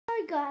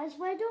guys,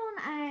 we're doing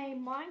a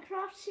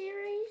Minecraft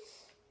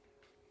series.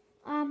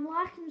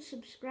 Like and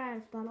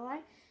subscribe, by the way.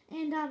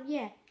 And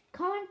yeah,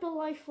 comment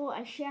below for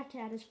a shout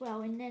out as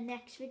well in the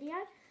next video.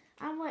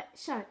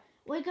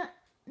 We're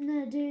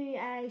gonna do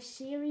a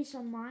series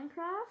on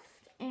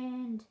Minecraft,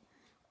 and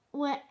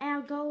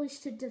our goal is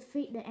to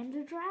defeat the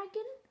Ender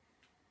Dragon.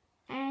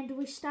 And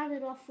we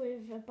started off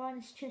with a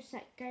bonus chest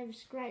that gave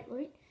us great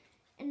loot.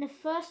 And the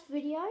first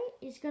video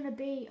is gonna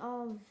be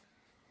of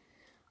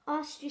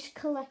us just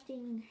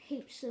collecting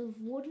heaps of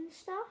wood and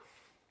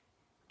stuff.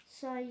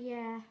 So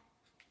yeah,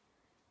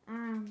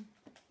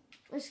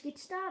 let's get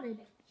started.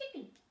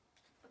 Chicken.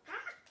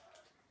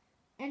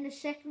 And the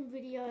second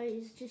video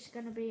is just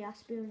gonna be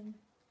us building.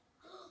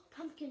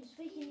 Pumpkins,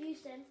 we can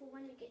use them for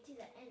when we get to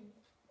the end.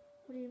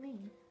 What do you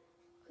mean?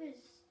 Because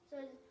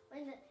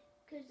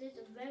there's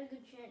a very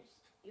good chance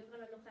you're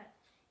gonna look at.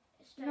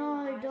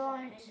 No,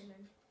 don't.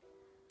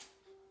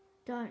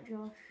 Don't,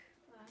 Josh.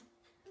 Why?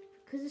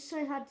 Because it's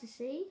so hard to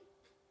see.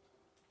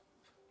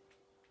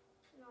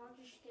 No, I'll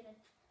just get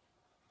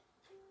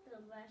the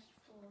rest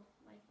for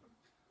making.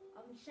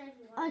 I'm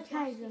saving one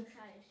Okay, just in Josh.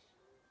 case.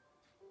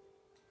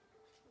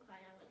 Okay,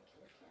 I'm gonna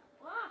kill a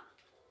cow. Ah!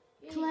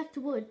 Yeah, Collect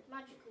wood.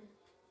 Magical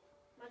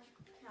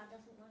cow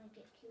doesn't want to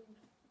get killed.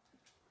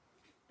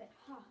 But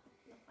not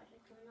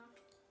magical enough.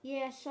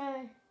 Yeah,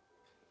 so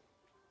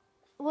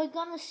we're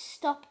gonna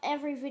stop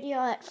every video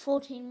at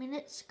 14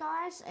 minutes,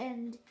 guys,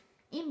 and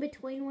in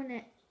between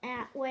when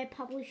we're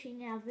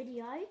publishing our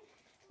video,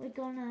 we're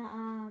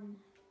gonna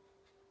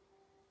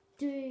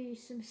do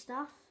some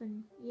stuff,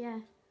 and yeah.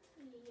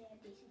 Yeah,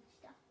 decent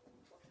stuff.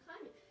 What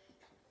kind of?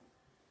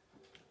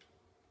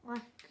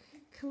 Like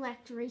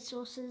collect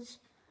resources.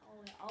 Oh,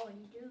 we're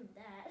already doing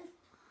that.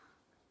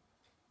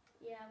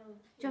 Yeah, we'll.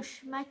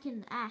 Josh, make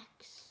an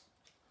axe.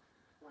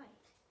 Wait.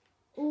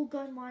 Or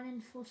go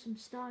mining for some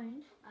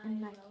stone I and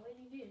make.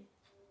 already did.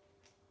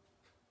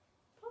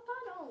 Pop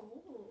Adam.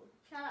 Ooh.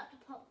 Shout out to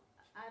Pop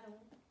Adam.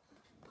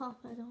 Pop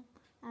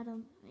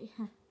Adam,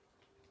 yeah.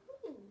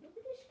 Ooh, look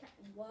at this cat.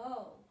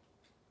 Whoa.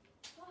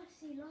 Oh, I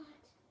see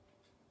light.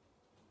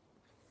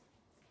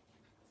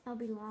 That'll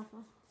be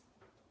lava.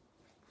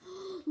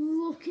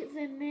 Look at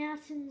the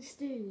mountains,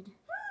 dude.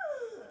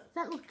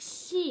 That looks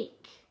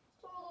sick.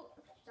 So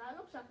that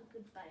looks like a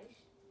good base.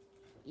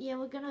 Yeah,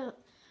 we're gonna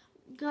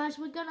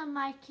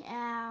make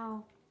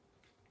our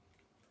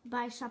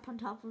base up on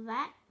top of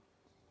that,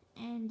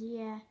 and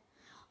yeah.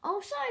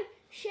 Also,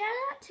 shout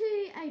out to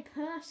a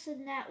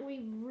person that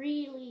we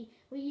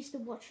used to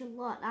watch a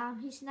lot.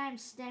 His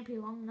name's Stampy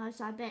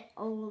Longnose. I bet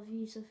all of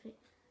you have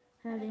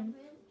heard him.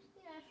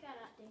 Yeah, shout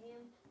out to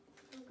him.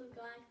 He's a good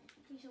guy.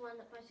 He's the one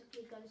that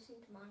basically got us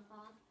into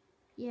Minecraft.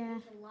 Yeah.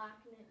 He's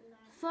liking it and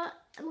that.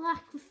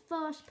 Like the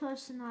first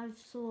person I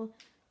saw,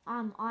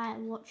 I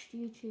watched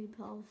YouTube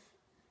of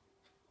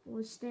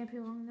was Stampy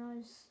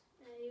Longnose.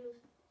 We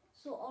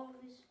saw all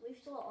of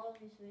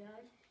his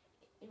videos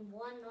in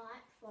one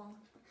night from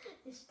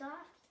the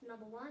start,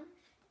 number 1,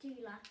 to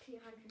like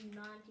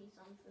 290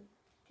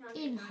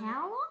 something. In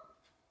how long?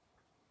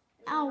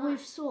 In Oh, one we night.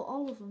 saw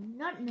all of them.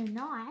 Not in a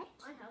night.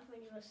 I have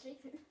when you were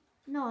sleeping.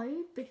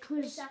 No,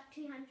 because It's like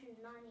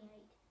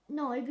 298.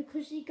 no,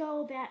 because you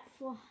go about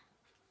for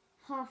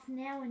half an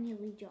hour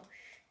nearly,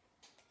 Josh.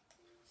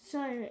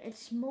 So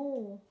it's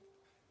more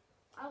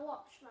I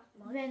watched like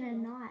most than a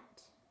of them.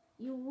 night.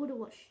 You would have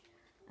watched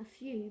a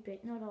few,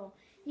 but not all.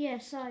 Yeah, I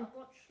so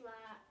watched like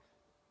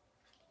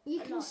you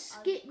a can lot.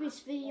 skip this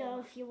video all.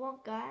 if you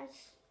want,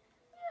 guys.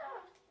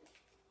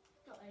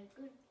 Not a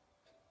good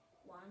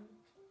one.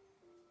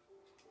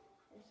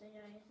 This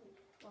video isn't,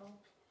 well,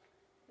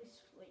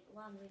 this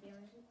one video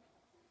isn't.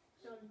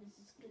 So this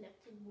is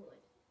collecting wood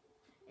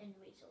and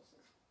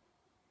resources.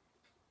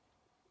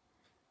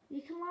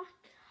 You can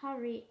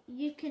hurry.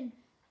 You can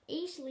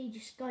easily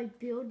just go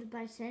build the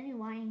base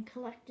anyway and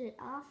collect it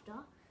after.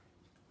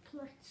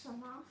 Collect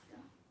some after.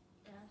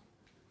 Yeah.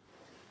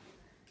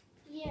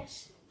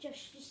 Yes,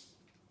 just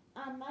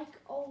make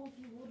all of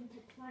your wooden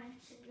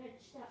planks and then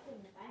start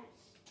building the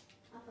base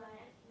up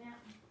a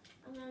mountain.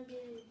 I'm going to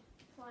do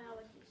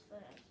priorities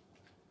first.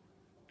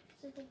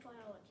 Simple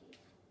priorities.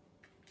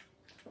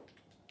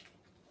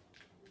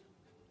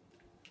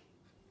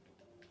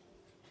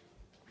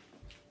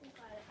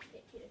 Okay, let's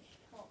get to the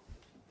top.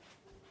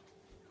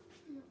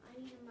 I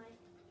need to make,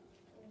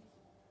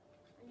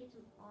 I need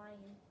some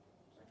iron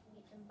so I can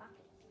get some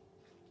buckets.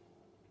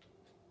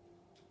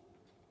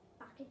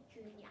 Bucket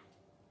Junior.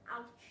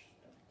 Ouch.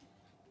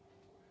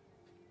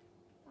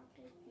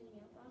 Bucket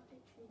Junior,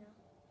 Bucket Junior.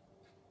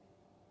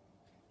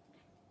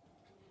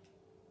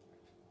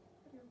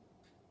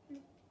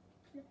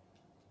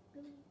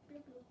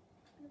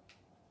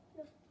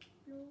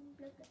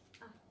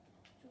 Ah,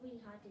 it's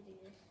really hard to do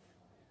this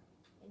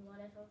in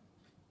whatever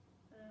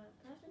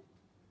person.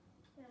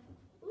 Yeah.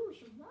 Ooh,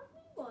 some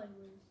lovely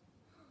boilers.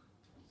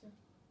 It's a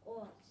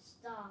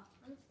star.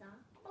 I'm a star.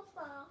 I'm a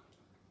star.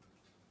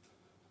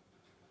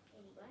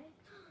 Anyway,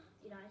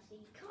 did I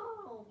see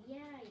coal?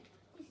 Yay!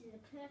 This is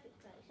a perfect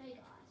place. Hey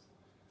guys.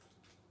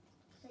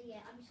 So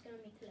yeah, I'm just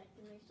gonna be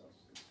collecting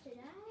resources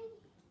today.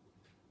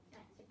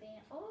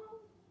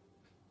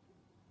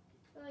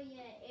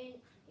 yeah, and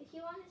if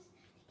you want us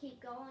to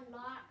keep going,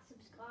 like,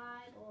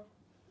 subscribe, or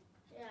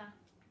yeah,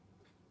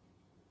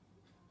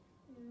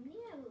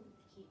 yeah, we'll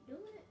keep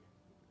doing it.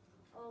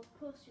 Oh, of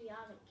course we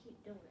are gonna keep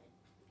doing it,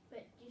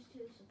 but just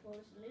to support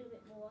us a little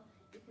bit more,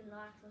 you can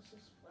like or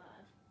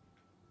subscribe.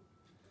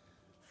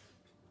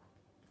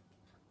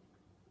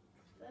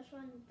 First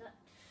one that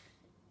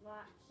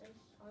likes us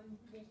on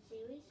this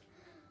series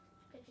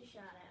gets a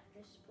shout out.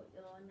 Just put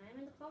your name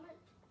in the comment,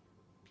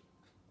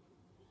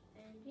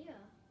 and yeah,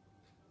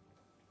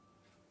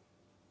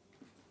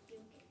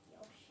 you'll get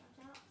your shout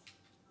out.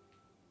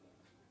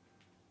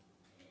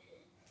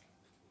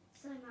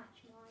 So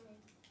much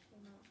mining,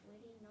 not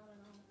really, not at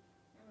all,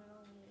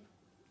 really.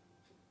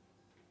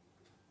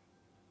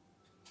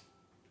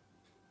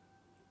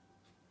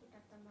 Get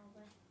that done my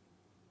way.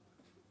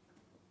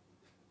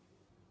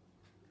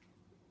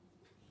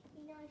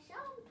 You know,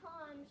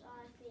 sometimes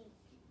I think,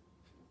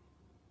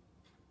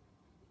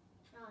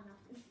 oh,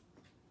 nothing.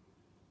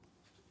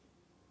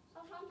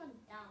 Sometimes I'm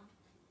dumb.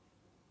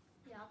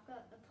 Yeah, I've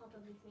got a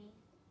problem with me.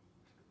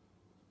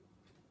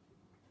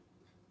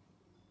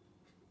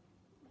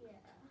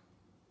 Yeah.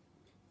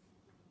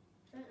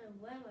 Don't know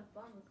where my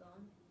bomber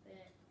gone,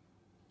 but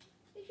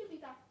he should be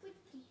back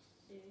pretty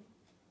soon.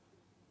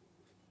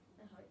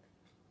 I hope.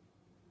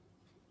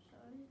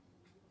 So,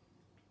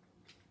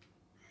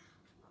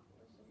 that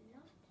was a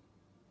lot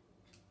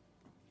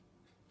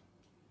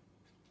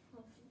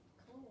of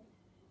coal.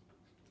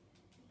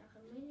 Like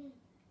a million.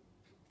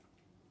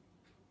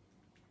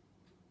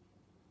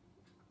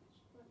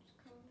 What's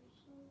coal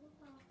all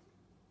about?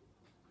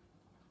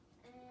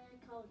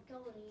 And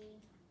coaly.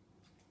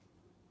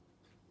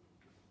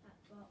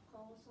 That's what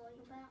coal's all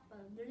about.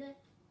 Blah, blah, blah.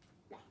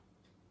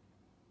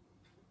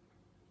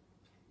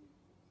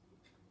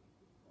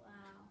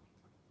 Wow.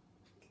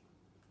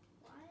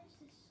 Why is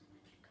there so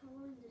much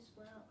coal in this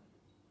world?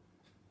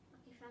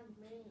 Like you find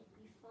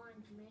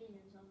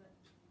millions of it.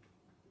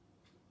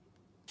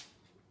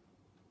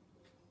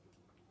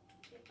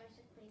 It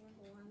basically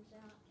never runs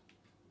out.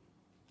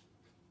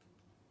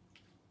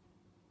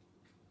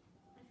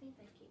 I think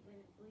they keep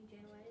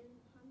regenerating.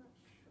 I'm not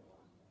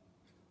sure.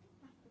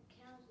 Like the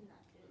cows and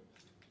that do.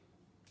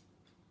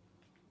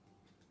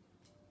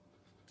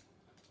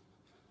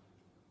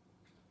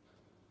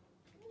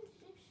 What is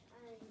this?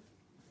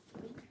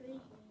 A tree here.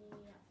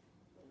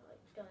 I don't know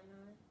what's going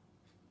on.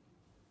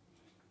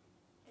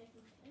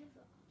 Taking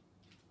forever.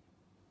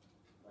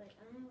 Wait,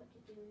 I know what to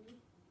do.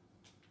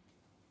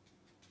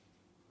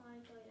 I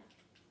go like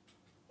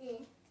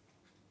there.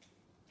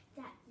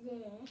 That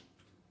there.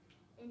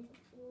 And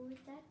all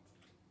that.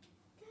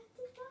 That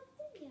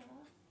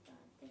yeah.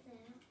 That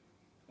there.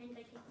 And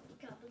they can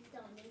pick up a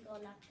stone and go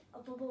like a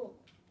boom.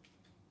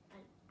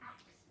 An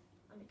axe.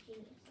 I'm a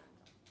genius, aren't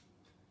I?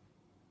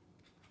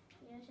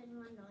 Yes,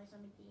 everyone knows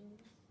I'm a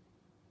genius.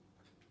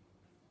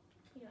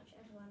 Pretty much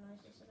everyone knows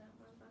this about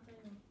Minecraft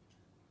anyway.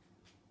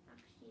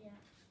 Actually,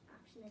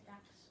 axe and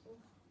axe. Oh,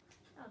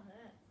 that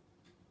hurt.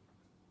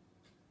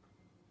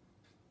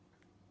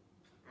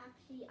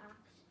 Axie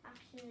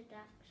axe and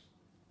axe.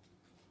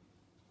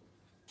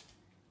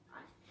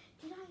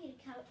 Did I eat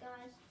a carrot,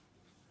 guys?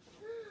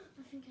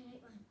 I think I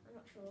ate one. I'm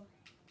not sure.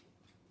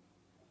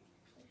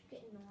 It's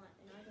getting night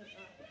and I don't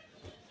know.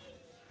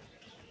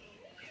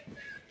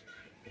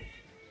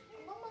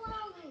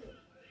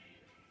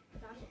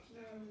 Guys, it's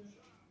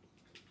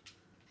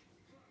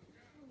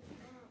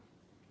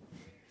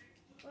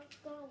let's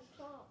go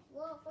top.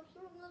 Whoa, what's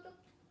wrong with the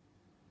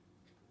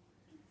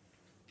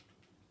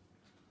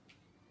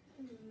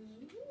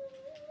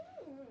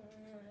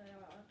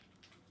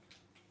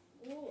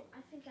oh, I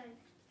think I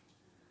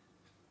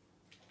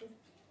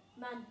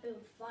man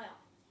build fire.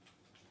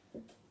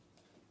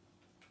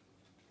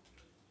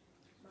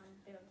 Man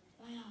build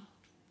fire.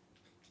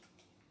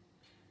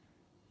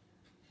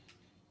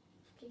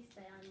 Please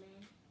say I'm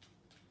man.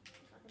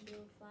 If I can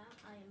build fire,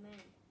 I am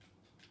man.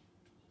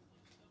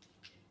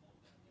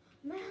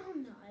 Man,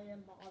 I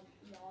am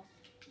lost.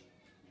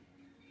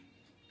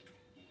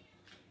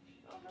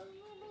 Oh,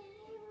 no.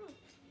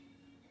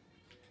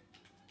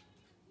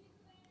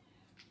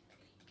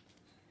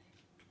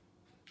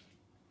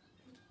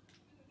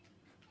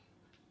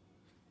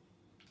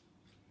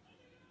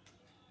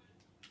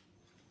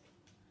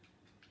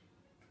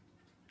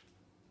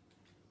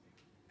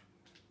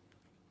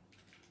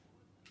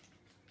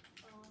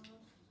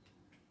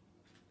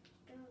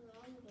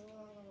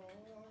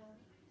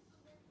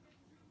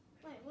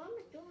 Wait, why am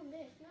I doing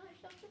this? No,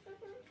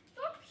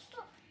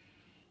 stop.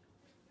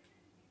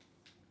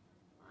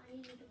 I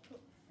needed to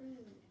put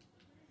food.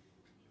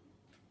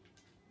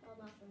 Oh,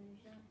 my food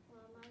is that.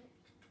 Well, am I?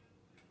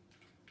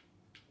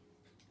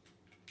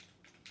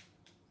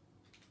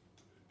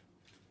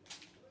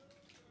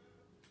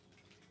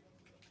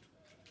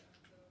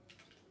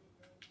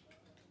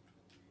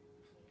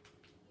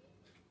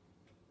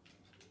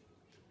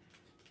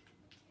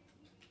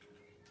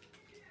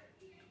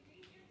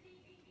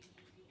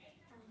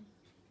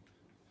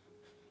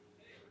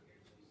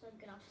 So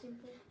get up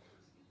simple.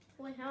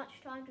 Wait, how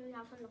much time do we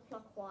have on the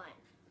clock? Why?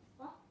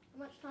 What? How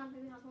much time do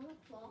we have on the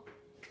clock?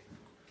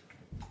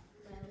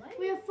 Really?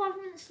 We have 5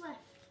 minutes left.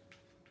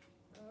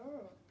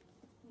 Oh,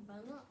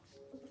 balance.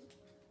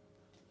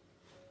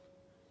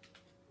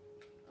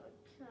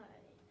 Okay.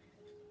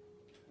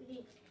 We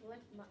didn't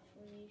collect much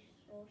from these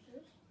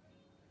sources.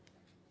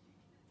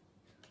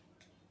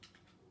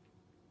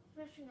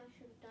 First thing I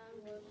should have done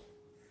was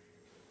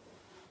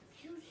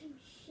kill some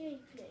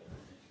sheepy.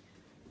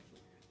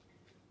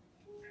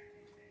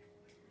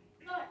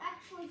 No,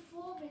 actually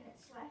 4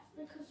 minutes left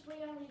because we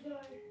only go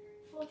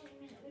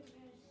 14-minute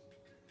videos.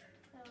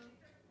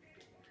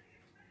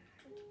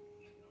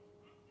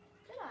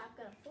 Did I've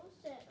got a full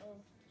set of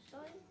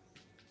stone.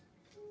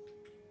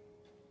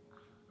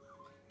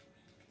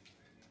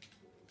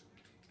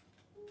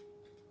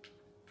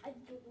 I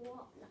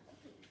drop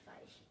that pretty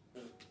face.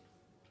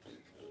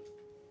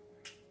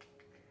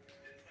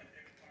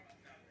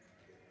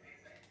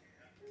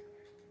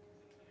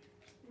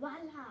 Voila!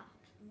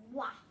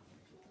 Wow!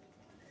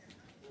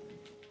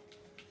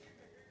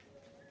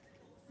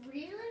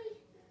 Really?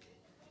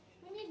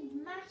 We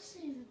need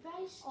massive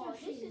base Oh, stuff.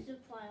 this is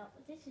just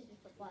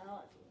for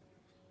biology.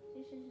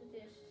 This is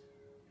just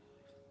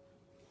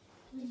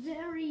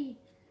very.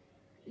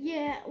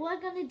 Yeah,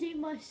 we're gonna do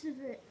most of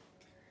it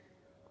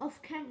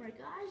off camera,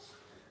 guys.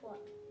 what?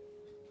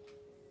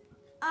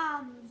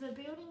 The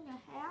building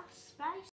a house base.